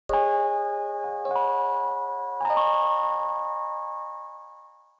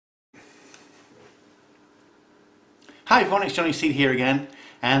Hi everyone, it's Johnny Seed here again,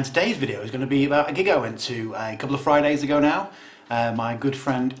 and today's video is going to be about a gig I went to a couple of Fridays ago now. My good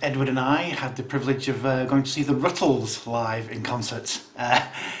friend Edward and I had the privilege of going to see the Rutles live in concert,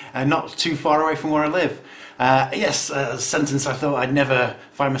 not too far away from where I live. Yes, a sentence I thought I'd never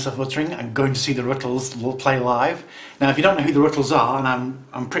find myself uttering. I'm going to see the Rutles play live. Now, if you don't know who the Rutles are, and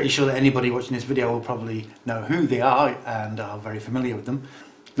I'm pretty sure that anybody watching this video will probably know who they are and are very familiar with them.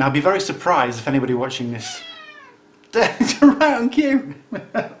 Now, I'd be very surprised if anybody watching this... Right on cue!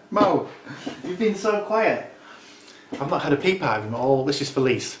 Mo, you've been so quiet. I've not had a peep out of him at all. This is for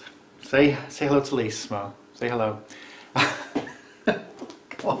Lise. Say hello to Lise, Mo. Say hello. Come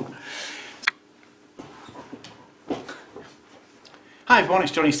on. Hi everyone,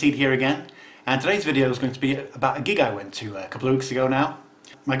 it's Johnny Seed here again, and today's video is going to be about a gig I went to a couple of weeks ago now.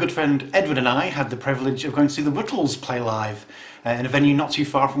 My good friend Edward and I had the privilege of going to see the Rutles play live in a venue not too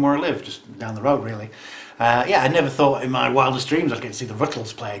far from where I live, just down the road really. Yeah, I never thought in my wildest dreams I'd get to see the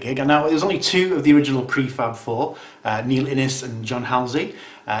Rutles play a gig. And now there was only two of the original Prefab Four, Neil Innes and John Halsey,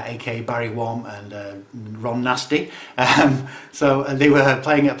 aka Barry Wham and Ron Nasty. So they were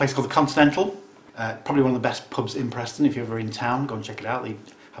playing at a place called the Continental, probably one of the best pubs in Preston. If you're ever in town, go and check it out. They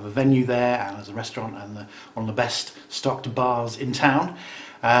have a venue there, and there's a restaurant and one of the best stocked bars in town.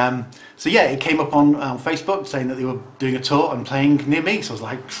 So yeah, it came up on Facebook saying that they were doing a tour and playing near me, so I was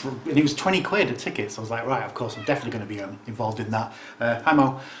like, and it was 20 quid a ticket, so I was like, right, of course I'm definitely going to be involved in that. Hi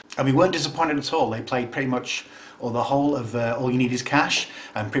Mo. And we weren't disappointed at all. They played pretty much the whole of All You Need Is Cash,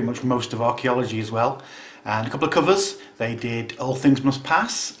 and pretty much most of Archaeology as well. And a couple of covers. They did All Things Must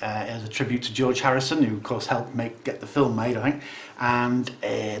Pass as a tribute to George Harrison, who of course helped get the film made, I think. And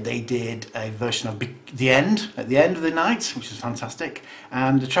they did a version of The End, at the end of the night, which was fantastic.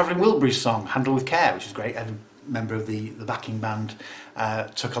 And the Travelling Wilburys song, Handle With Care, which is great. Every member of the backing band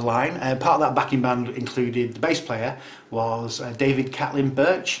took a line. Part of that backing band included, the bass player was David Catlin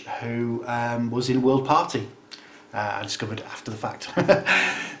Birch, who was in World Party. I discovered after the fact.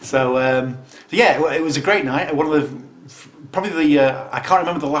 So yeah, it was a great night. One of the I can't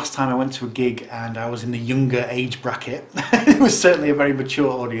remember the last time I went to a gig and I was in the younger age bracket. It was certainly a very mature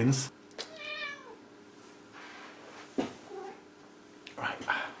audience. Right.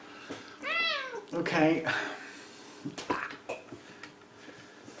 Okay.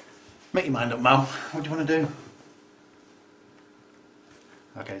 Make your mind up, Mo. What do you want to do?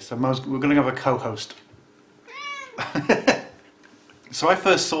 Okay, so we're going to have a co-host. So I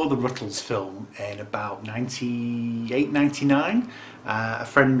first saw the Rutles film in about 98, 99.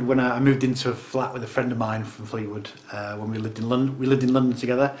 When I moved into a flat with a friend of mine from Fleetwood when we lived in London. We lived in London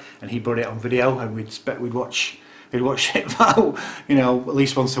together, and he brought it on video, and we'd watch it about, you know, at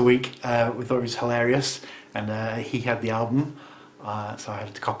least once a week. We thought it was hilarious, and he had the album, so I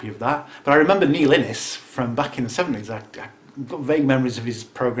had a copy of that. But I remember Neil Innes from back in the 70s. I got vague memories of his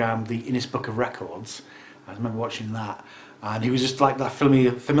programme, the Innes Book of Records. I remember watching that, and he was just like that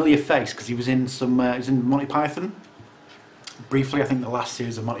familiar face, because he was in he was in Monty Python briefly. I think the last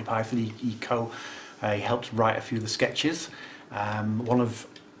series of Monty Python, he helped write a few of the sketches. He's one of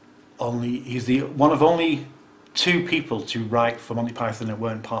only two people to write for Monty Python that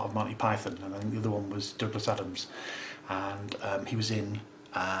weren't part of Monty Python, and I think the other one was Douglas Adams, and he was in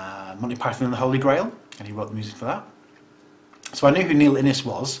Monty Python and the Holy Grail, and he wrote the music for that. So I knew who Neil Innes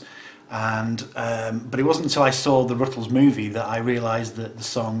was. And but it wasn't until I saw the Rutles movie that I realised that the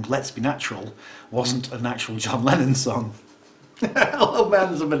song Let's Be Natural wasn't an actual John Lennon song. Hello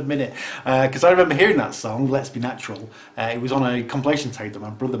man, I'm admit it. Because I remember hearing that song, Let's Be Natural. It was on a compilation tape that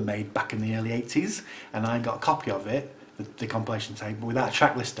my brother made back in the early 80s, and I got a copy of it, the compilation tape, but without a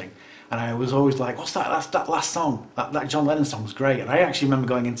track listing. And I was always like, what's that? That's that last song. That John Lennon song's great. And I actually remember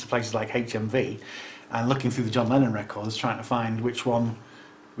going into places like HMV and looking through the John Lennon records, trying to find which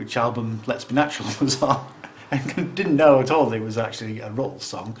album Let's Be Natural was on. I didn't know at all that it was actually a Rutles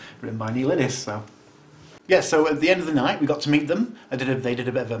song written by Neil Innes. So yeah, so at the end of the night we got to meet them. They did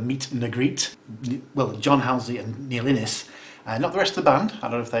a bit of a meet and a greet. Well, John Halsey and Neil Innes, not the rest of the band. I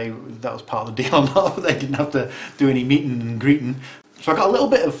don't know if that was part of the deal or not, but they didn't have to do any meeting and greeting. So I got a little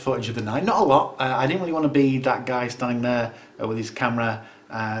bit of footage of the night, not a lot. I didn't really want to be that guy standing there with his camera,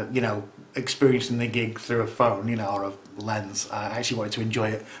 you know, experiencing the gig through a phone, you know, or a lens. I actually wanted to enjoy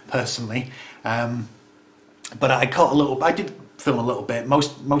it personally, but I did film a little bit.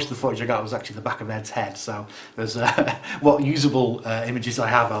 Most of the footage I got was actually the back of Ed's head, so there's what usable images I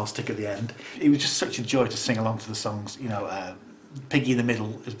have I'll stick at the end. It was just such a joy to sing along to the songs. You know, Piggy in the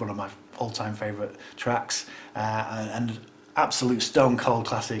Middle is one of my all-time favourite tracks, and absolute stone cold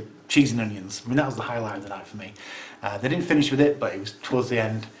classic, Cheese and Onions. I mean, that was the highlight of the night for me. They didn't finish with it, but it was towards the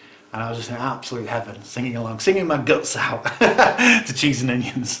end. and I was just in absolute heaven, singing along, singing my guts out to Cheese and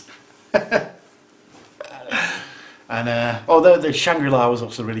Onions. And although the Shangri-La was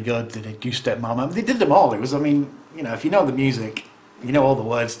also really good, they did Goose Step Mama, they did them all. It was, I mean, you know, if you know the music, you know all the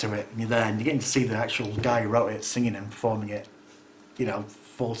words to it, and you're there, and you're getting to see the actual guy who wrote it singing and performing it, you know,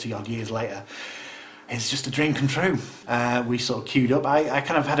 40 odd years later. It's just a dream come true. We sort of queued up. I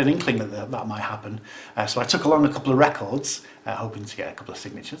kind of had an inkling that might happen. So I took along a couple of records, hoping to get a couple of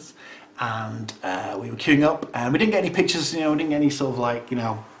signatures. And we were queuing up, and we didn't get any pictures, you know, we didn't get any sort of like, you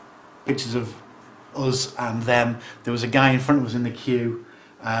know, pictures of us and them. There was a guy in front of us in the queue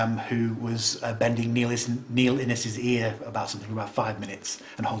who was bending Neil Innes's ear about something for about 5 minutes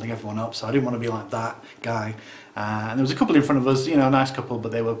and holding everyone up. So I didn't want to be like that guy. And there was a couple in front of us, you know, a nice couple,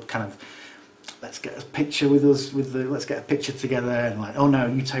 but they were kind of, let's get a picture with us, let's get a picture together, and like, oh no,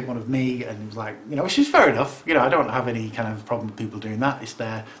 you take one of me, and it was like, you know, which is fair enough. You know, I don't have any kind of problem with people doing that. It's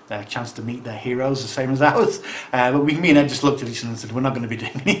their chance to meet their heroes, the same as ours. But me and Ed just looked at each other and said, we're not going to be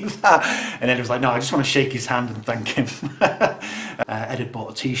doing any of that. And Ed was like, no, I just want to shake his hand and thank him. Ed had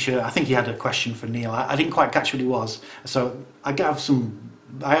bought a t-shirt. I think he had a question for Neil. I didn't quite catch what it was, so I have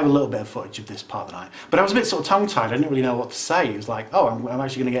a little bit of footage of this part of the night, but I was a bit sort of tongue-tied. I didn't really know what to say. It was like, oh, I'm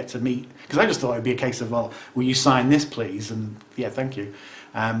actually going to get to meet, because I just thought it'd be a case of, well, will you sign this please, and yeah, thank you.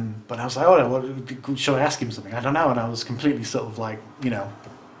 But I was like, oh, well, should I ask him something? I don't know. And I was completely sort of like, you know,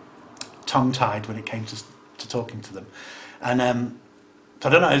 tongue-tied when it came to talking to them. And so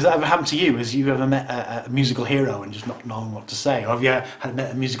I don't know, has that ever happened to you? Has you ever met a musical hero and just not known what to say? Or have you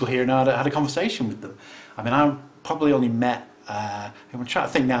met a musical hero and had a conversation with them? I mean, I probably only met, I'm trying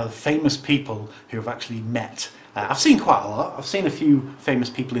to think now of famous people who have actually met. I've seen quite a lot. I've seen a few famous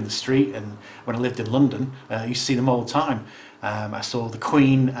people in the street, and when I lived in London, I used to see them all the time. I saw the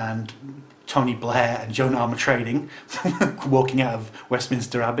Queen and Tony Blair and Joan Armatrading walking out of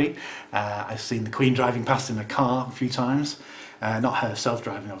Westminster Abbey. I've seen the Queen driving past in a car a few times. Not her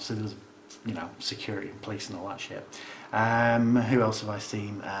self-driving, obviously, there was, you know, security and police and all that shit. Who else have I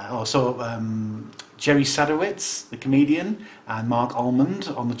seen? I saw Jerry Sadowitz, the comedian, and Mark Almond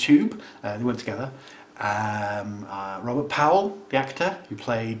on the Tube. They went together. Robert Powell, the actor who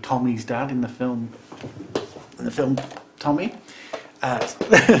played Tommy's dad in the film Tommy.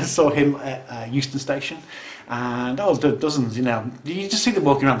 Saw him at Euston Station, and dozens. You know, you just see them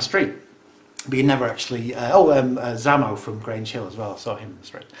walking around the street. But you never actually, Zamo from Grange Hill as well, I saw him in the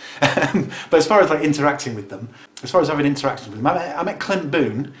street. But as far as like interacting with them, as far as having interactions with them, I met Clint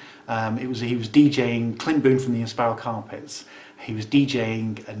Boone. He was DJing, Clint Boone from the Inspiral Carpets. He was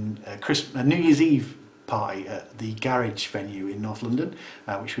DJing a New Year's Eve party at the Garage venue in North London,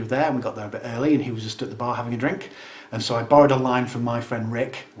 which we were there, and we got there a bit early, and he was just at the bar having a drink. And so I borrowed a line from my friend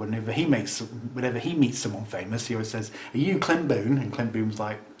Rick. Whenever he meets someone famous, he always says, "Are you Clint Boone?" And Clint Boone was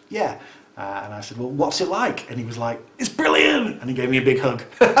like, "Yeah." And I said, "Well, what's it like?" And he was like, "It's brilliant!" And he gave me a big hug.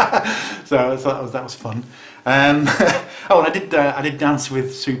 So I thought that was fun. And I did dance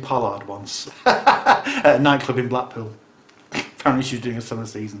with Sue Pollard once at a nightclub in Blackpool. Apparently she was doing a summer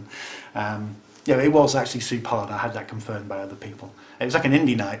season. Yeah, it was actually Sue Pollard. I had that confirmed by other people. It was like an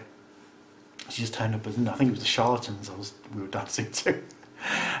indie night. She just turned up as, I think it was the Charlatans we were dancing to.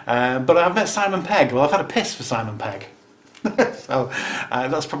 But I've met Simon Pegg. Well, I've had a piss for Simon Pegg. So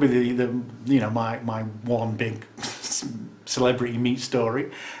that's probably my one big celebrity meet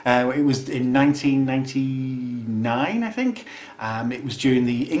story. It was in 1999, I think. It was during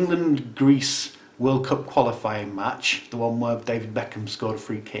the England-Greece World Cup qualifying match, the one where David Beckham scored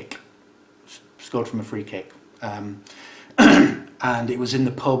from a free kick. And it was in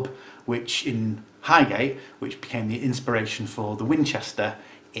the pub in Highgate, which became the inspiration for the Winchester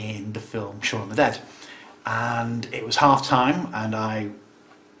in the film Shaun of the Dead. And it was half time, and I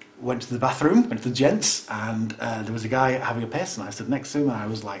went to the bathroom, went to the gents, and there was a guy having a piss, and I stood next to him, and I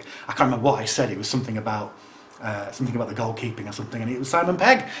was like, I can't remember what I said. It was something about the goalkeeping or something, and it was Simon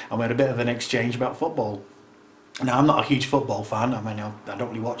Pegg, and we had a bit of an exchange about football. Now, I'm not a huge football fan. I mean, I don't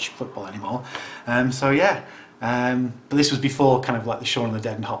really watch football anymore. So yeah. But this was before kind of like the Shaun of the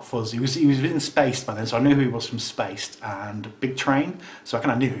Dead and Hot Fuzz. He was in Spaced by then, so I knew who he was from Spaced, and Big Train, so I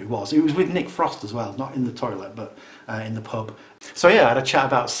kind of knew who he was. He was with Nick Frost as well, not in the toilet, but in the pub. So yeah, I had a chat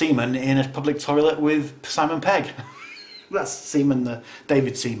about semen in a public toilet with Simon Pegg. That's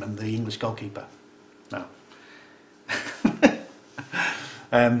David Seaman, the English goalkeeper. No.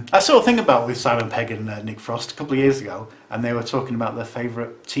 I saw a thing with Simon Pegg and Nick Frost a couple of years ago, and they were talking about their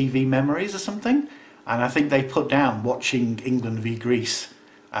favourite TV memories or something. And I think they put down watching England v Greece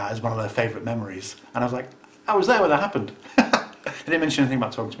as one of their favourite memories. And I was like, I was there when that happened. They didn't mention anything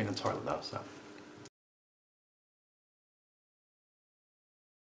about talking to me in the toilet though, so.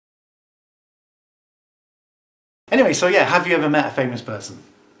 Anyway, so yeah, have you ever met a famous person?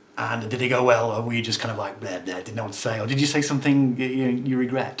 And did it go well, or were you just kind of like, bleh, bleh, didn't know what to say? Or did you say something you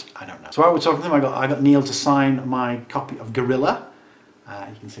regret? I don't know. So while we're talking to them, I got Neil to sign my copy of Gorilla.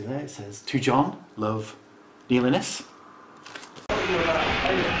 You can see there, it says, "To John, love, Neil Innes."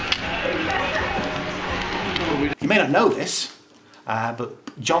 You may not know this, but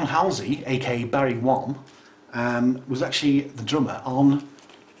John Halsey, aka Barry Wham, was actually the drummer on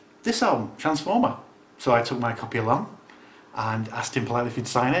this album, Transformer. So I took my copy along and asked him politely if he'd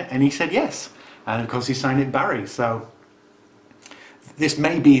sign it, and he said yes. And of course he signed it Barry, so this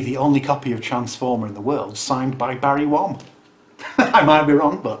may be the only copy of Transformer in the world signed by Barry Wham. I might be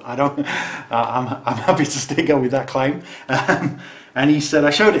wrong, but I don't. I'm happy to stick on with that claim. And he said,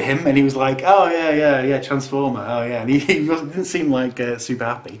 I showed it him, and he was like, "Oh yeah, Transformer, oh yeah." And he didn't seem like super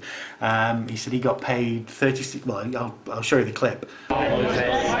happy. He said he got paid 36. Well, I'll show you the clip. I'm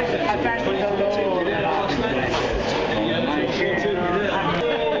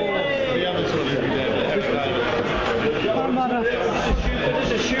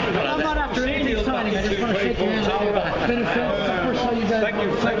not after anything signing. I just want to shake your hand. It's been a first time you guys. Thank you.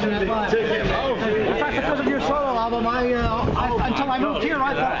 In fact, because of your solo album, until I moved here,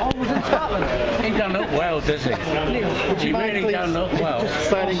 I thought all was in Scotland. He don't look well, does he? He really don't look well.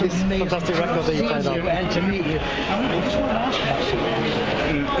 Signing this fantastic record that you played on. And to meet you. I just want to ask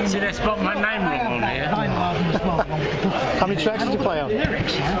about. See, they spelled my name wrong on here. How many tracks did you play on?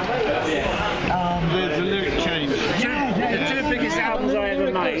 Lyrics, The lyric change. The two biggest albums I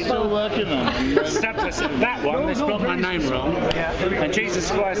ever made. Still working on That one, they spelled my name wrong. And Jesus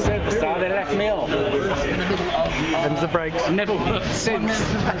Christ Superstar, they left me off. And the breaks. Never worked since.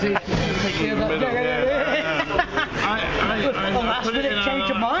 I put it in. Change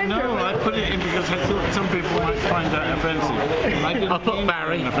your mind? No, I put it in because I thought some people might find that offensive. I put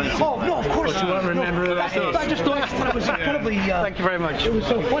Barry. Oh, no, of course. But you won't remember who that is. I just thought it was incredibly... Thank you very much. It was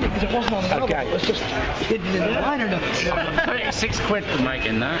so funny because it wasn't on the album. It was just hidden in the liner notes. 36 quid for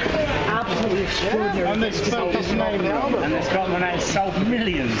making that. Absolutely extraordinary. And they spelled his name wrong. And it's got my name sold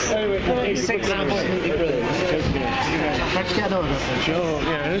millions. It's 6 quid. Let's get over it. Sure,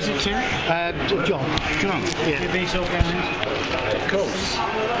 yeah. Who's it to? John. John. Yeah. You've been so kind. Of course.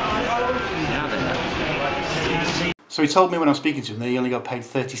 So he told me when I was speaking to him that he only got paid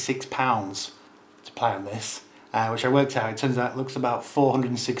 £36 to play on this, which I worked out. It turns out it looks about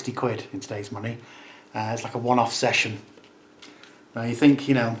 460 quid in today's money. It's like a one-off session. Now you think,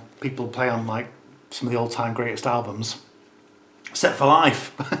 you know, people play on like some of the all-time greatest albums, set for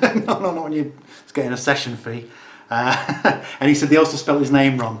life. No, not when you're getting a session fee. And he said they also spelled his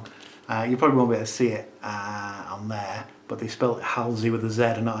name wrong. You probably won't be able to see it on there, but they spelled it Halsey with a Z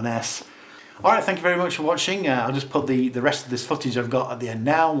and not an S. Alright, thank you very much for watching. I'll just put the rest of this footage I've got at the end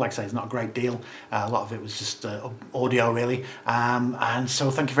now. Like I say, it's not a great deal. A lot of it was just audio really. And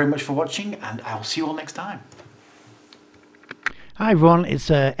so thank you very much for watching, and I'll see you all next time. Hi everyone,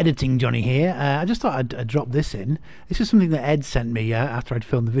 it's Editing Johnny here. I just thought I'd drop this in. This is something that Ed sent me after I'd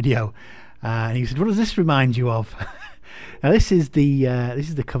filmed the video. And he said, "What does this remind you of?" Now this is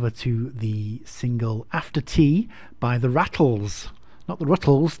the cover to the single After Tea by the Rutles. Not the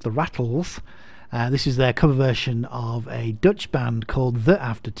Rutles, the Rutles. This is their cover version of a Dutch band called The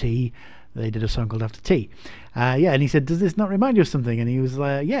After Tea. They did a song called After Tea. Yeah, and he said, "Does this not remind you of something?" And he was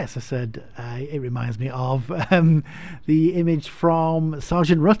like, "Yes." I said, "It reminds me of the image from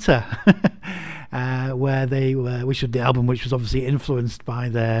Sergeant Rutter." Where they were, which was the album which was obviously influenced by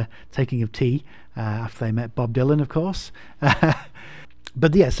their taking of tea after they met Bob Dylan, of course.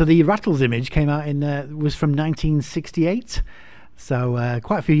 But yeah, so the Rutles image came out was from 1968. So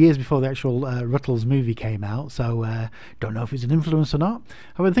quite a few years before the actual Rutles movie came out. So don't know if it's an influence or not.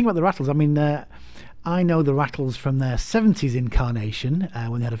 However, the thing about the Rutles, I mean, I know the Rutles from their 70s incarnation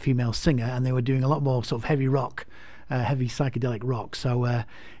when they had a female singer, and they were doing a lot more sort of heavy rock. Heavy psychedelic rock. So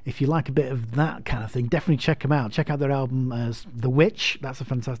if you like a bit of that kind of thing, definitely check them out. Check out their album The Witch. That's a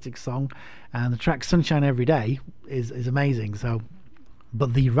fantastic song, and the track Sunshine Every Day is amazing. So,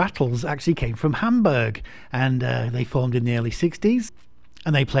 but the Rutles actually came from Hamburg, and they formed in the early 60s,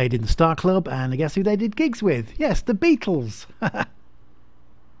 and they played in the Star Club, and guess who they did gigs with? Yes, the Beatles.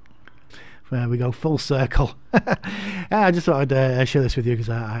 There we go, full circle. I just thought I'd share this with you because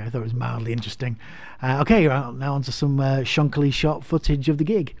I thought it was mildly interesting. Okay, now on to some shonkily shot footage of the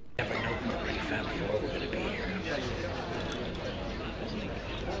gig.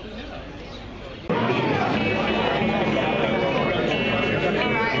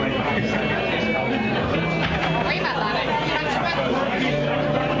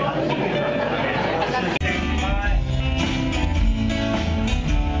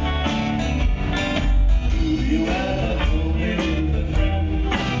 You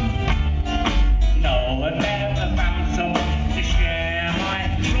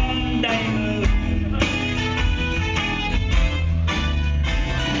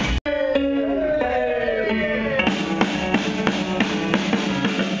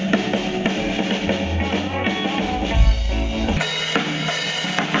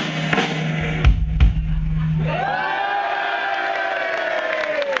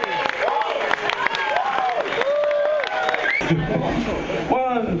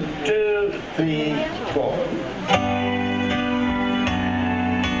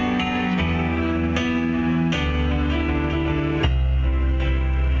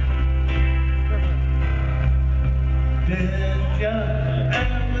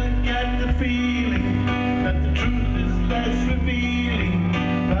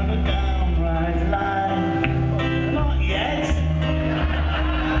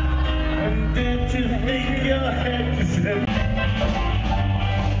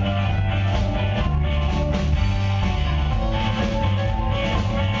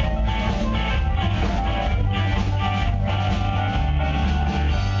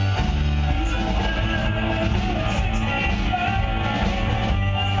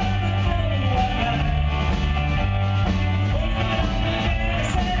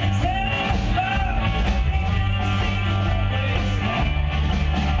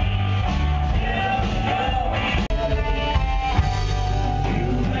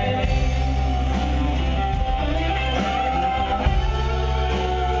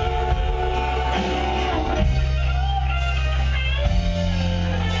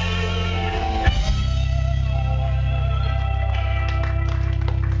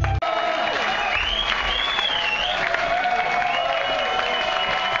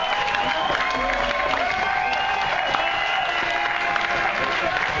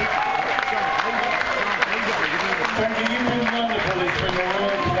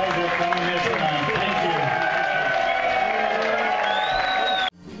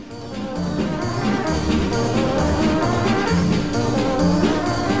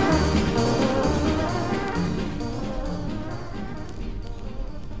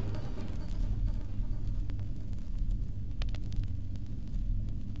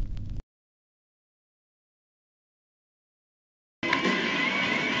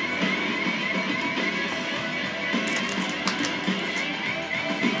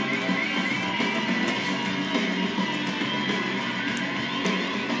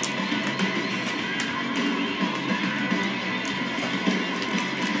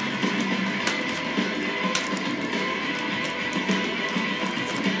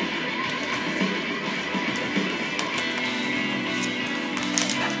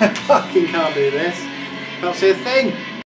Fucking can't do this. Can't see a thing.